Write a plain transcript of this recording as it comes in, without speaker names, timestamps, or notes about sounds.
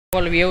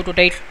We have to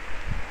take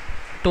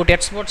two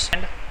text boards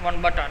and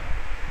one button.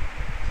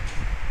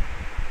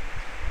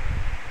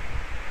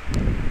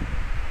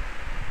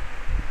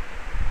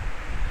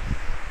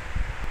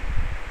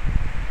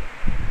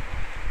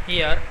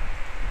 Here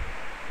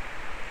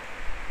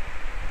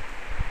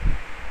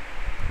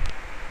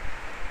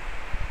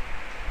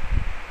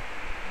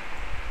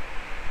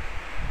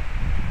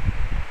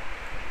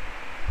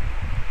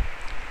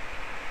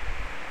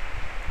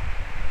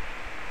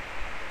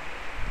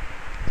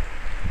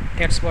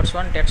text box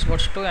 1, text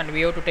box 2, and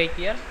we have to take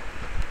here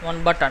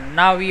one button.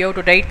 Now we have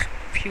to take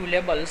few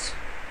labels.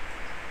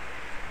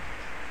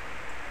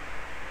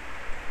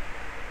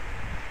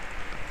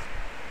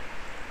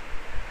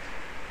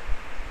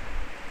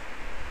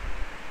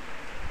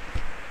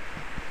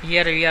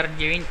 Here we are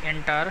giving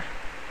enter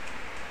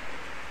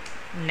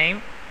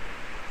name.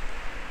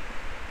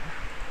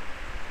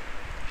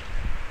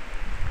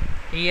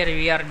 Here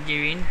we are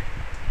giving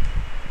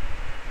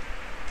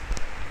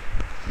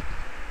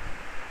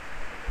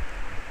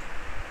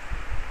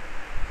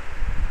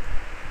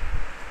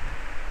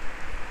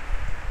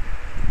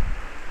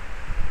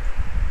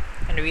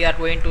and we are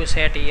going to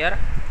set here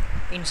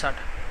insert.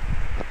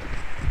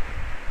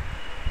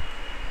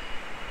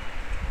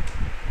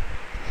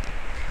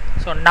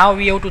 So now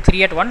we have to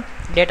create one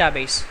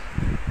database.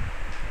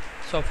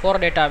 So for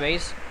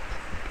database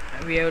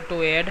we have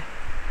to add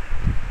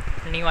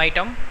new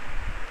item,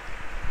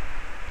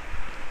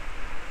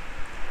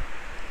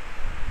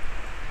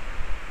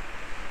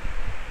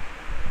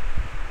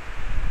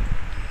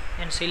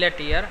 and select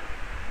here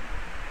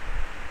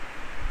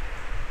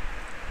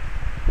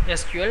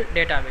SQL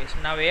database.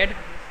 Now add.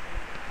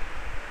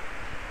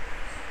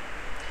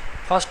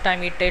 First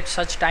time it takes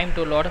such time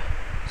to load,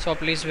 so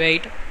please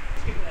wait.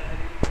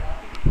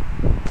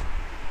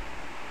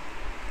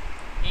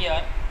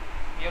 Here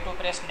you have to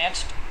press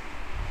next.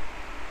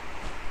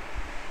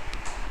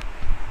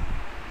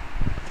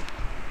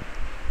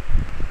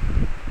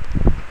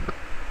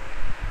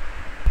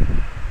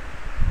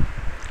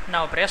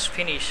 Now press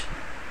finish.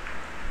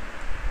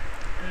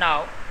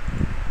 Now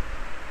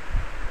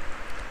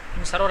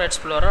in Server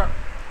Explorer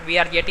we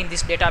are getting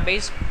this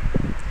database.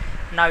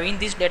 Now in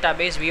this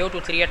database we have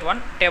to create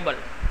one table.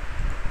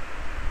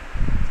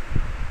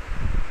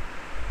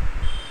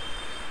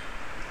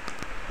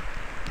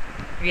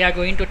 We are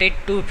going to take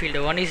two fields,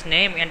 one is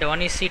name and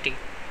one is city.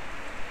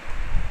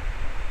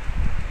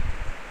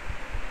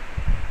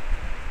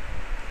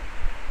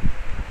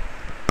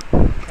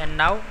 And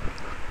now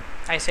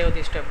I save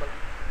this table.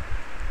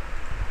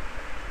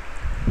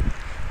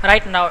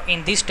 Right now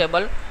in this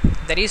table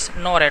there is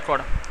no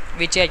record.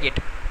 We check it.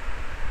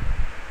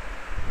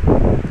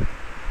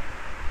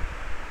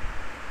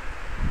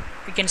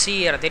 You can see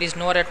here there is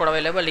no record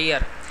available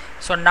here.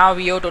 So now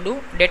we have to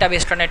do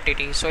database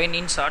connectivity. So in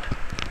insert,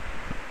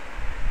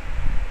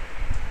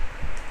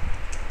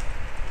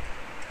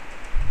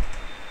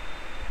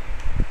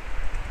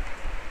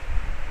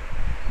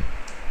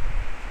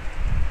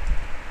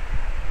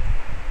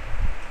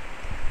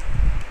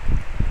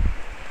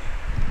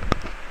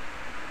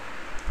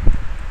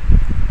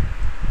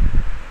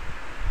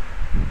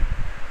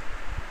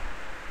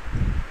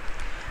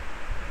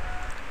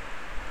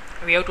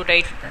 we have to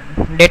take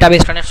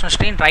database connection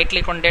screen, right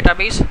click on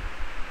database,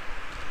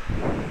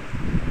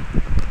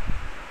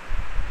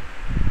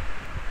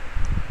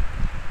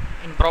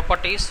 in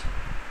properties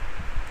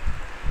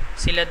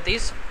select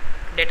this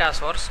data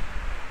source,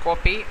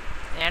 copy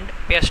and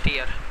paste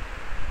here.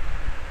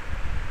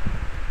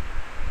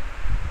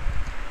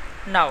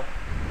 Now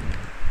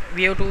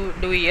we have to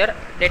do here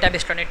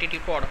database connectivity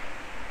code.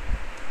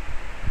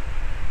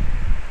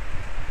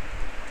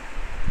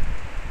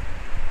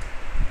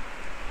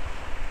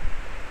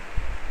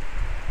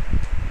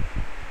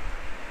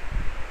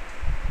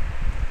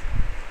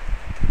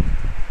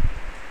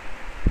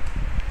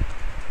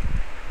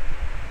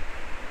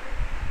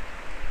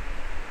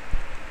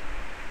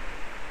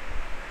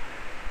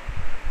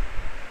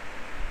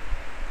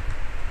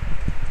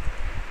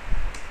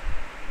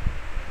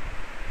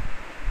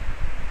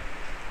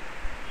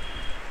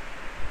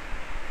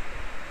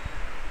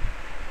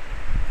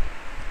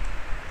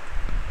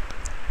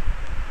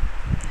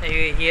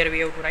 Here we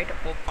have to write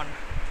open.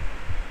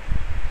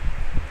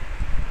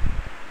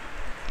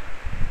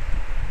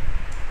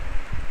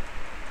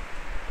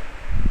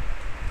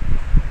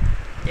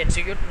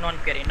 Execute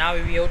non-query. Now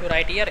we have to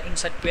write here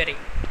insert query.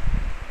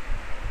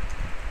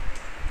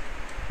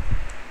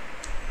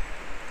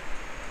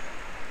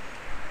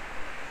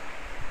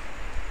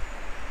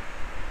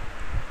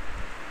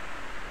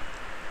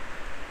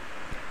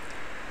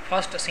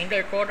 First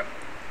single quote.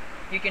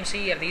 You can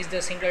see here this is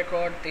the single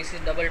quote, this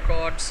is double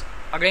quotes,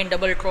 again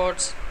double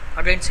quotes,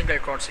 again single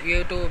quotes. You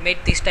have to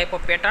make this type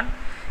of pattern.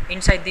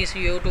 Inside this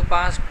you have to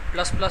pass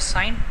plus plus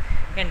sign,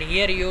 and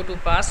here you have to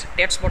pass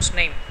text box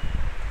name.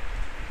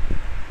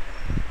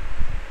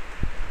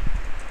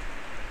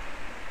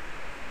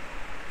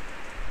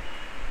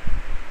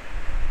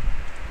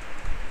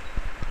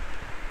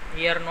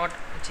 Here not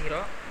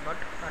 0 but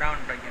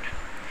round bracket.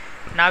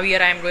 Now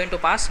here I am going to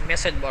pass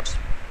message box.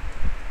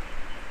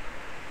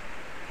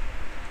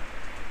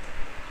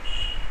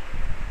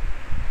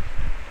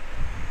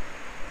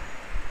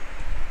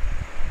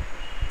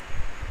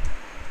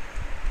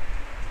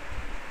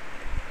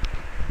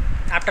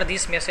 after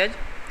this message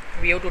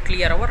we have to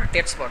clear our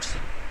text box.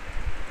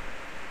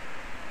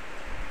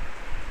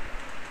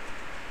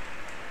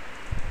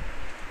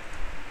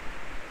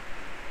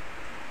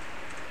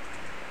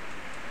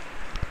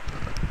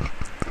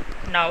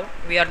 Now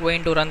we are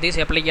going to run this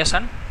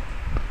application.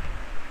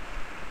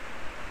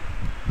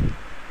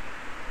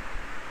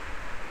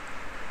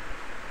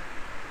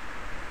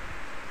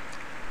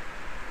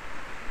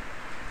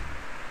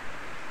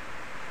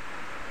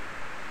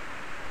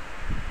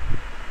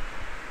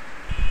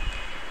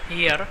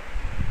 Here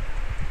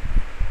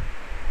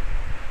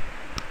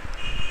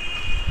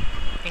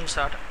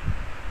insert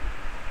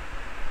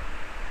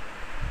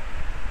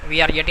we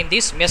are getting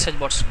this message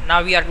box.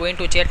 Now we are going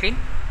to check in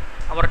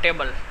our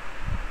table.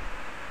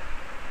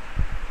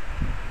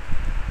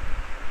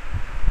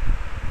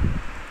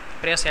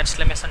 Press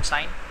exclamation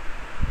sign.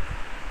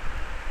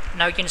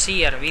 Now you can see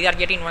here we are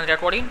getting one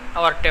record in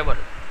our table.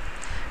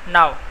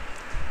 Now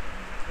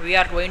we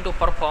are going to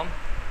perform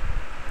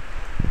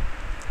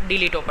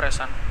delete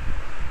operation.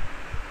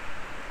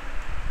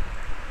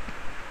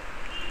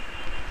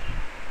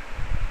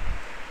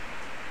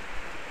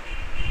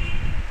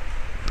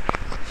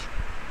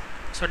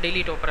 So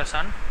delete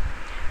operation,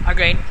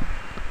 again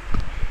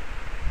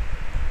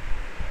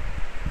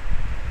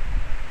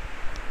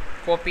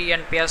copy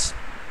and paste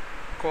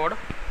code,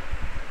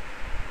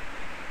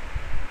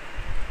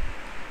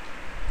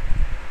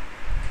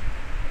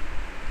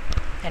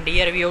 and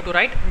here we have to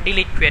write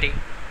delete query.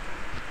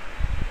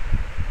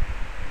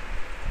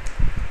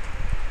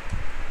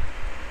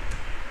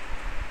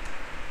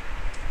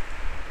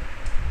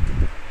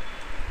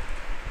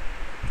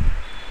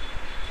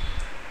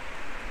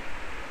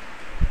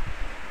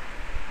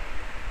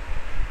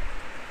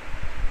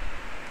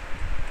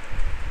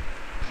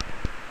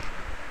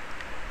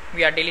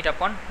 We are delete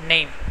upon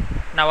name.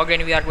 Now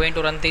again we are going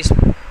to run this.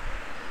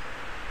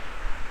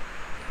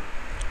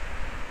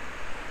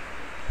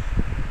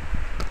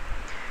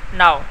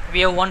 Now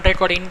we have one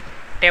record in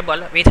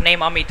table with name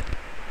Amit.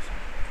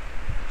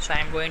 So I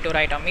am going to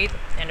write Amit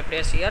and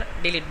press here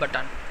delete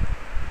button.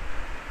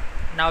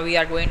 Now we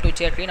are going to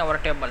check in our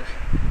table.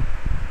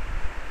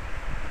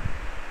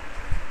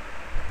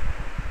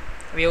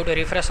 We have to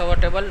refresh our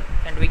table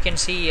and we can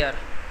see here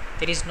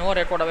there is no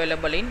record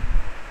available in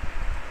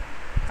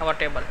our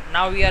table.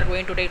 Now we are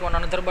going to take one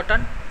another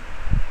button,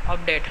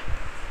 update.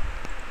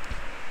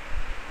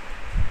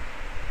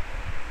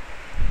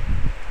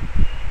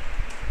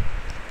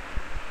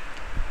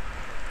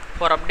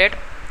 For update,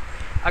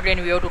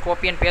 again we have to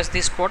copy and paste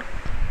this code.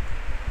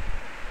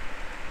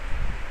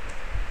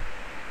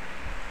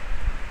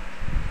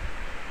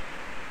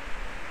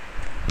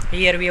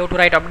 Here we have to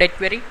write update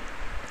query.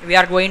 We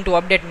are going to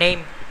update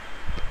name.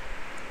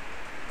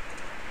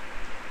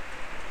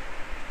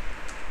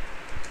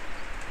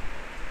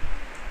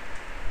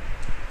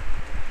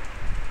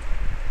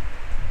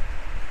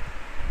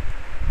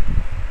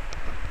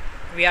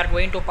 We are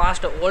going to pass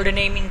the old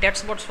name in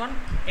text box 1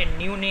 and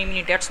new name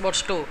in text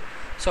box 2.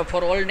 So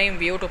for old name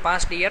we have to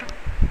pass here,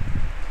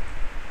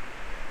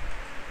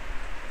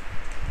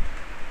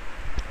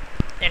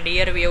 and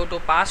here we have to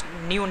pass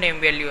new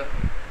name value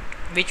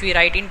which we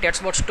write in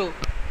text box 2.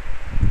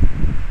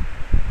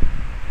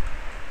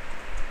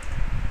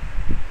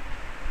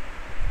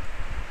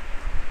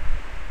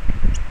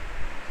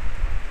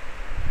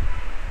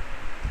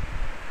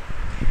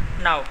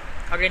 Now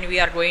again we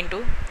are going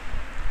to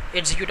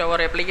execute our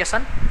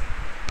application.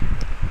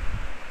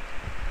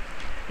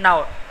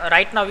 Now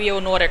right now we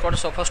have no record,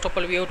 so first of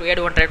all we have to add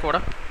one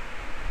record.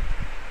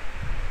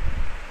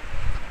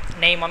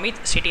 Name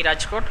Amit, city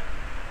Rajkot.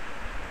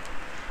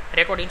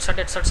 Record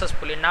inserted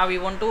successfully. Now we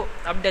want to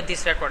update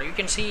this record. You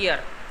can see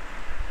here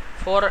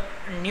for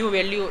new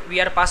value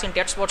we are passing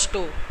text box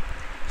 2.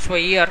 So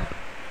here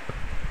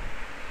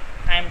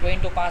I am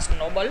going to pass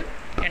Noble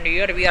and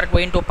here we are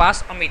going to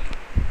pass Amit.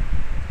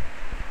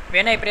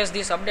 When I press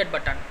this update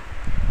button,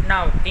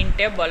 now in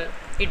table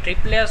it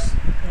replaces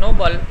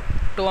Noble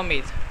to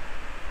Amit.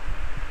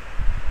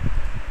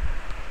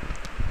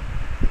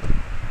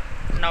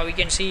 Now we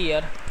can see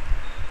here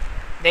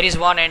there is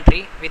one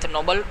entry with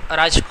Noble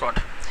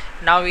Rajkot.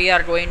 Now we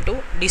are going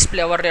to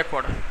display our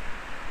record.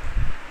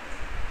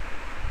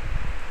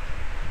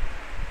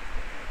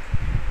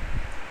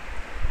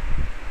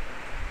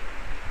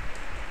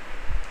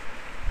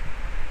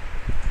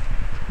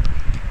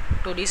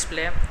 To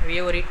display we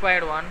have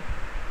required one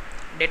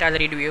data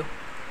read view.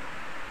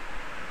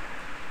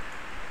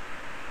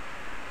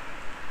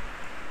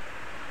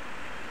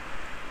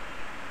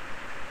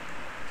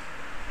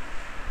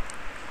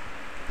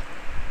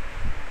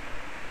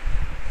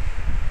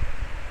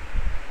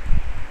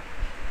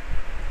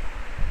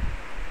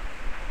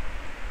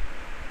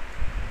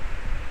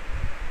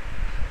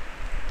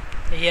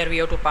 Here we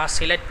have to pass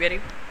select query.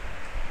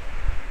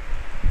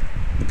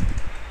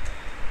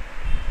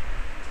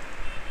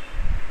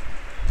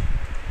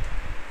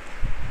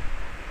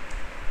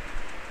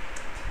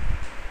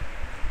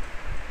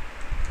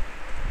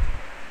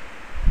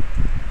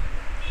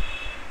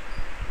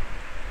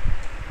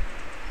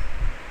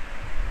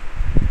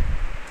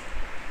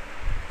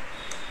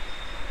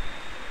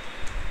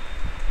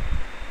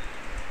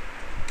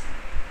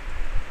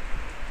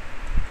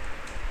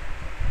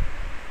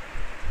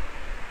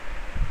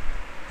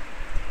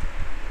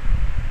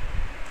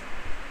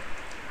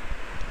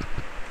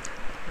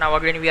 Now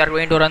again we are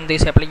going to run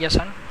this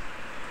application.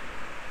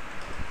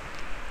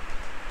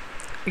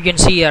 You can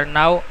see here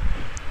now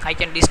I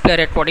can display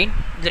record in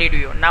grid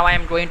view. Now I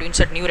am going to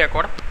insert new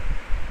record.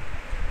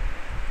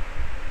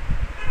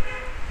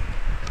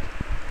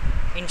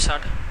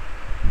 Insert.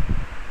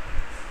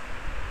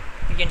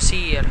 You can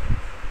see here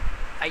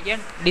I can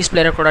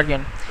display record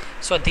again.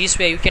 So this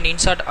way you can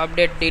insert,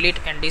 update, delete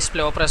and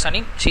display operation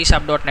in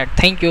C#.net.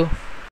 Thank you.